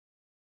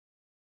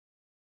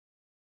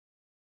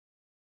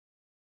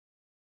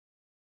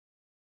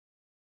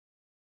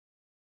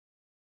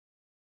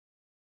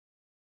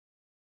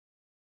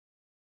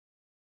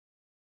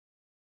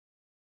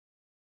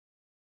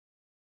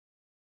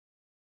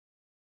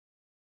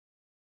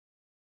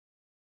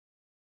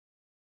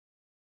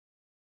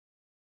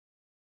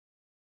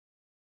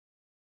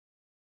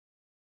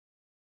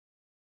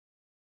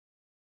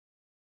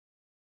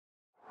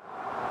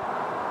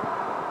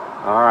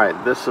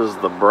Alright, this is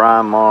the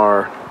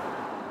BWISE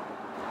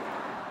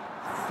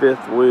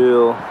fifth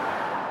wheel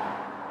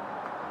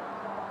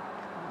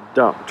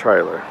dump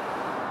trailer.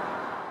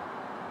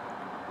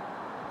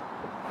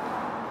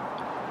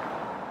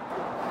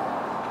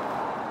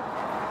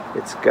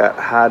 It's got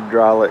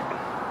hydraulic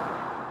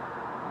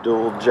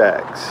dual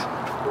jacks.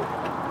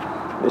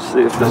 Let's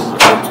see if this is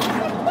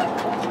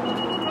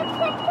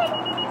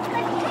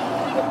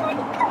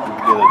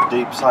get a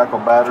deep cycle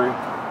battery.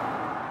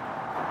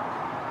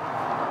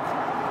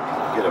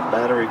 Get a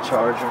battery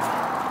charger.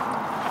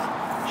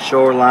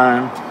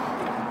 Shoreline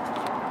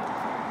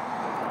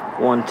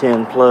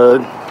 110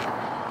 plug.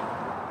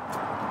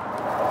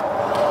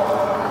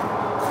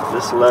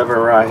 This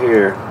lever right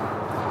here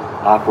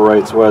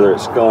operates whether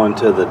it's going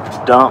to the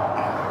dump,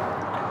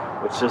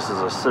 which this is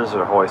a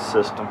scissor hoist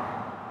system,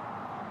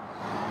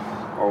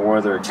 or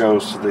whether it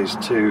goes to these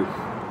two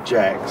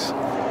jacks.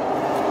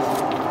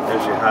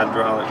 There's your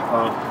hydraulic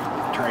pump,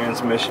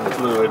 transmission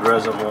fluid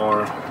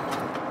reservoir,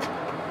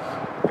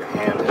 your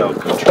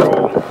handheld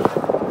control.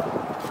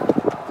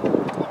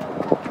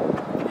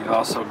 You've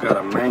also got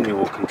a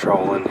manual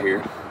control in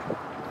here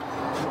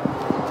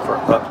for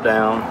up,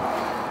 down,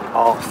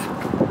 off.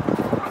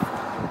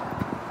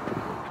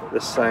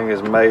 This thing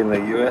is made in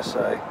the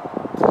USA.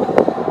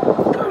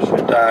 There's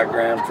your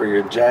diagram for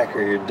your jack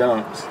or your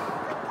dumps.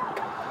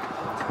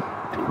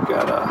 You've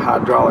got a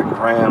hydraulic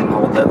ram to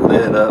hold that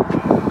lid up.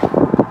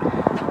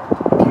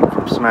 Keep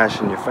from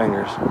smashing your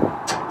fingers.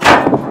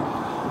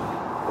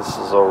 This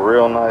is a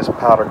real nice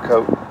powder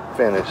coat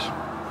finish.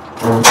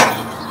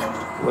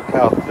 Look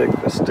how thick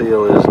the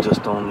steel is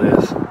just on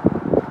this.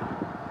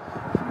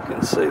 You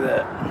can see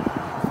that.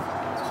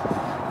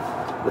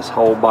 This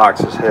whole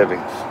box is heavy.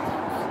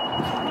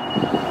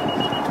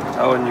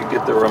 Oh, and you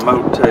get the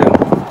remote too.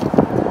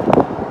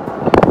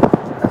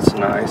 That's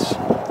nice.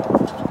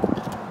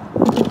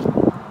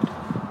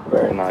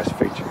 Very nice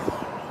feature.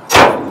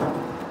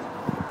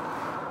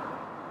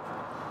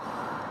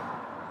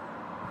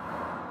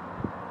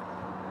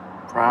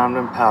 Primed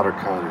and powder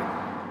coated.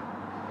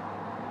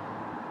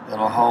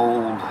 It'll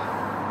hold,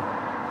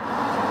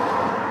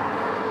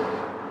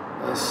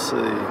 let's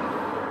see,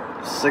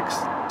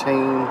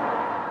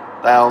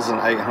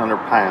 16,800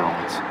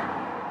 pounds.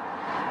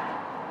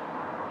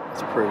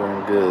 Pretty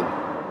darn good.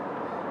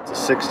 It's a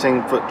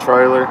 16-foot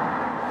trailer.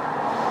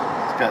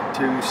 It's got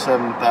two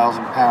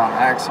 7,000-pound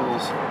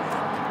axles.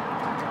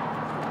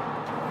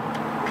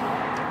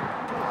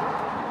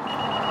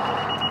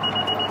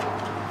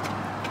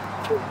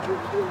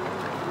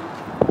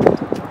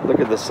 Look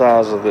at the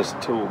size of this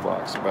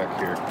toolbox back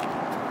here.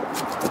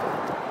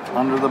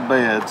 Under the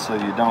bed so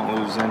you don't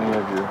lose any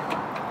of your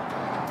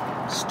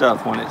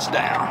stuff when it's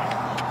down.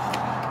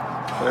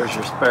 There's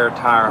your spare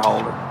tire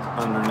holder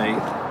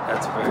underneath.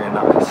 That's very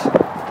nice.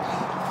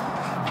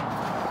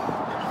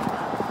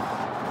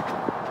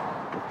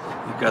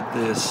 You've got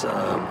this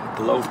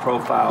low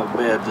profile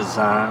bed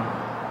design.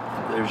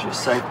 There's your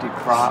safety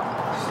prop.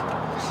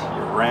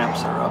 Your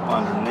ramps are up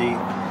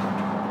underneath.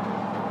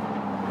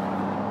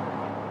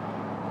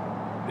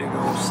 Big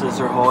old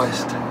scissor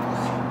hoist.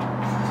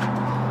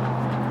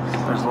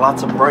 There's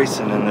lots of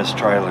bracing in this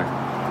trailer.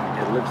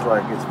 It looks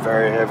like it's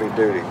very heavy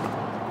duty.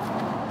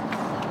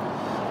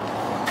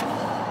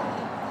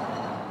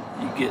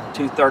 Get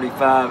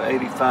 235,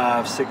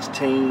 85,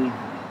 16,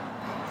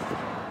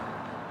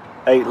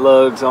 8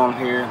 lugs on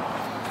here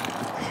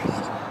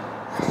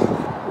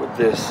with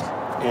this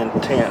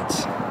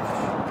intense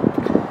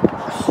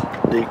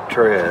deep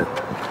tread.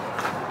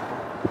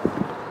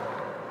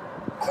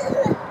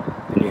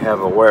 And you have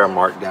a wear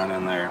mark down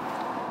in there.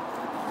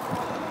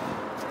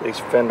 These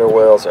fender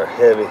wells are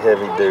heavy,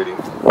 heavy duty.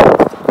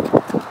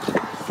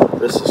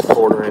 This is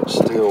 1/4-inch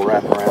steel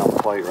wraparound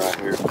plate right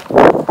here.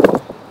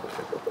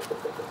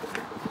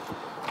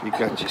 You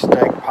got your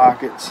stake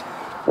pockets.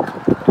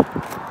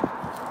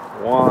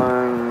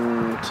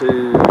 1,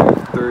 2,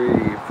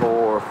 3,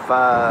 4,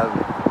 5,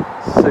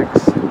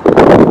 6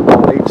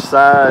 on each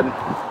side.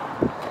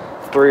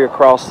 3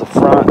 across the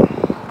front.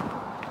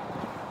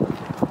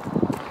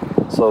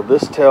 So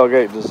this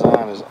tailgate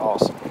design is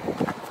awesome.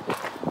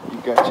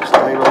 You got your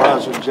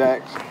stabilizer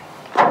jacks.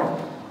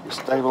 Your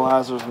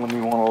stabilizers when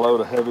you want to load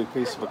a heavy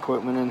piece of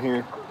equipment in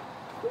here.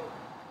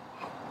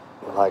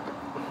 Like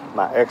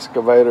my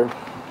excavator.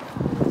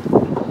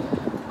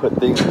 Put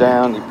these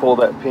down, you pull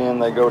that pin,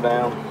 they go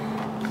down.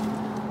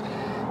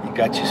 You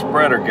got your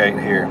spreader gate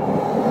here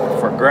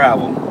for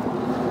gravel.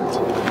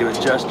 You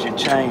adjust your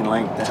chain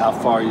length to how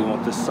far you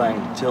want this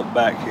thing to tilt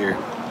back here.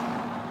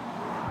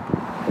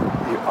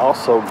 You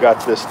also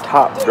got this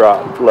top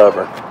drop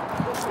lever,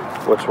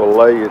 which will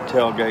lay your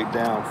tailgate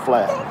down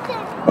flat.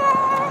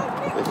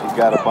 If you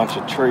got a bunch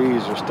of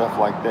trees or stuff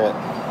like that.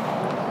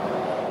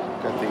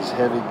 Got these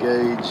heavy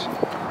gauge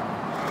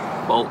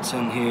bolts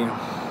in here.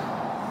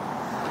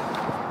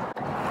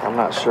 I'm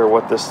not sure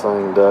what this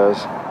thing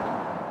does.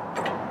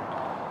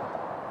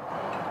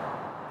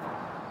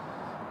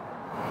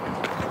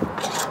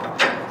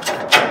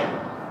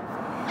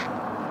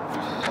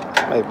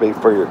 Maybe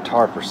for your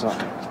tarp or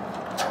something.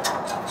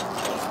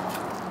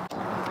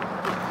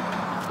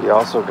 You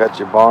also got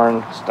your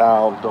barn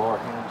style door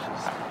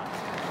hinges.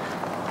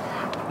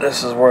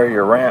 This is where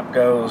your ramp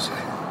goes.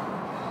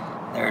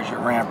 There's your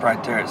ramp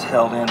right there. It's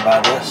held in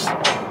by this.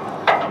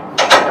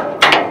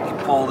 You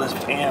pull this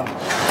pin,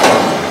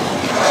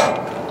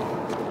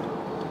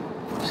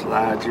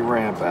 slide your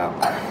ramp out.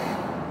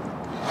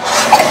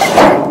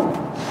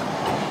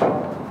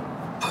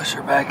 Push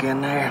her back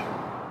in there.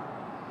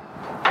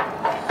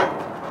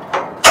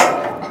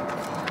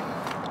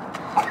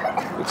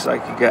 Looks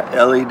like you got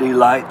LED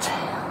lights,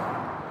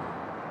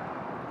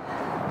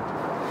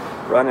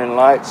 running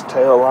lights,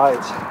 tail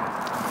lights.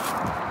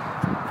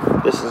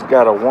 This has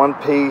got a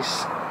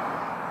one-piece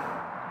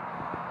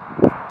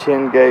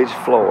 10-gauge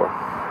floor,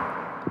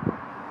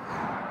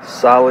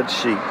 solid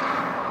sheet.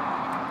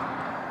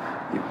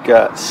 You've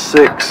got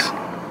 6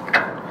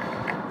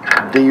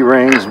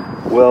 D-rings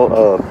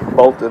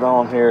bolted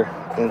on here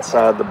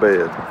inside the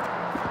bed,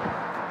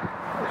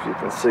 if you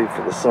can see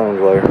for the sun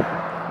glare.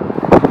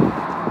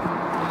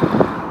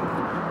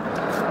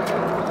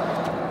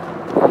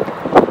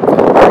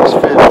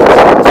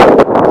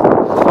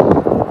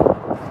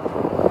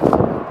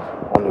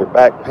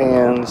 Back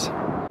pins.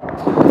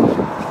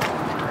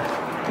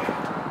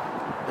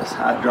 This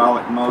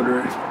hydraulic motor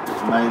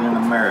is made in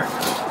America.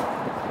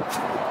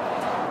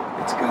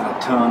 It's got a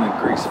ton of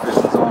grease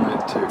fittings on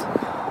it too.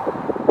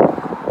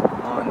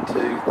 1, 2,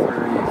 3,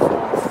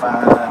 4,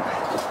 5,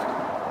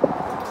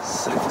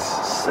 6,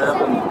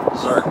 7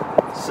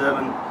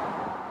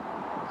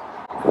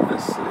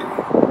 let's see,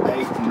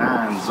 8,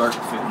 9 Zerk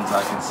fittings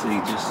I can see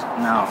just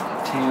now.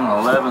 10,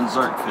 11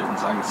 Zerk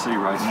fittings I can see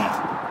right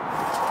now.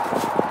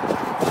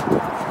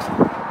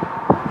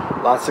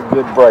 Lots of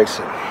good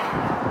bracing.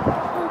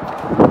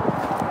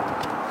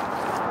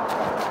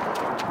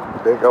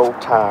 Big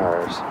old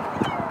tires.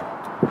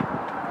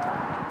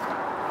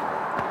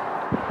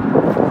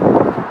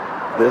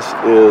 This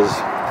is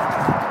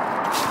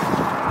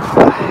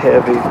a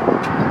heavy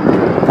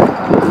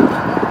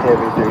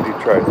duty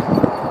trailer.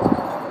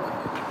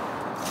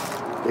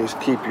 These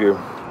keep your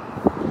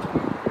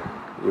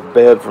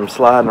bed from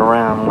sliding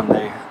around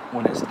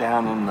when it's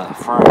down in the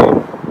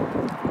frame.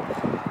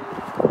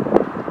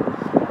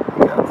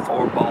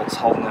 Bolts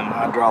holding them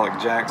hydraulic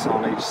jacks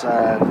on each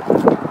side.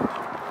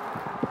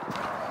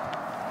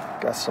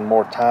 Got some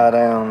more tie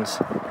downs.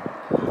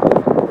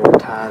 More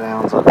tie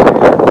downs up here.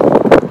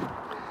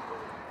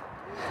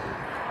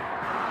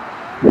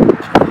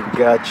 You've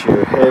got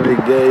your heavy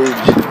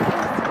gauge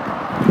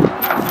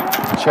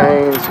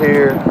chains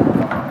here.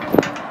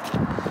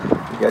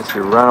 You got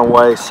your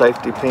runaway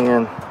safety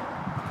pin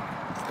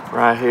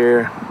right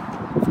here.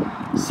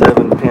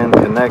 7-pin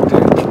connector.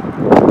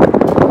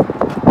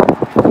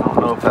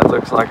 That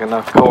looks like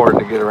enough cord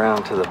to get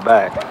around to the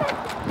back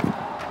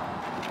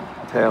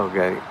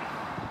tailgate.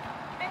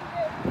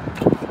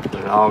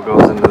 It all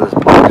goes into this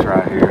box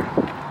right here.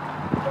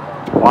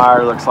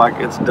 Wire looks like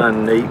it's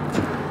done neat.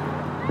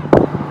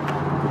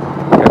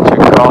 Got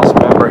your cross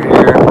member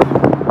here.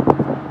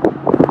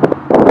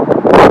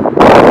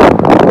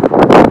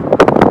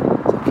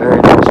 It's a very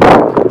nice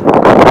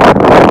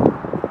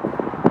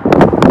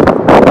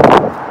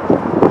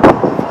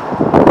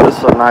one. This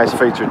is a nice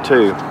feature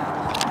too.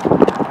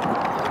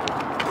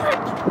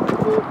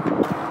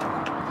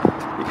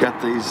 Got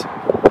these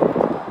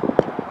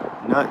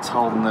nuts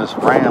holding this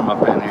ram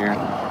up in here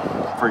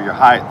for your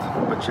height,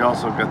 but you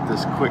also got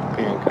this quick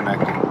pin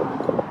connector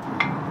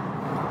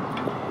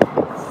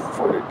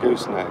for your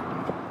gooseneck.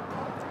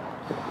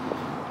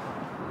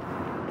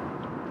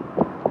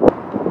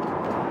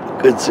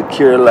 Good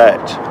secure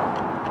latch.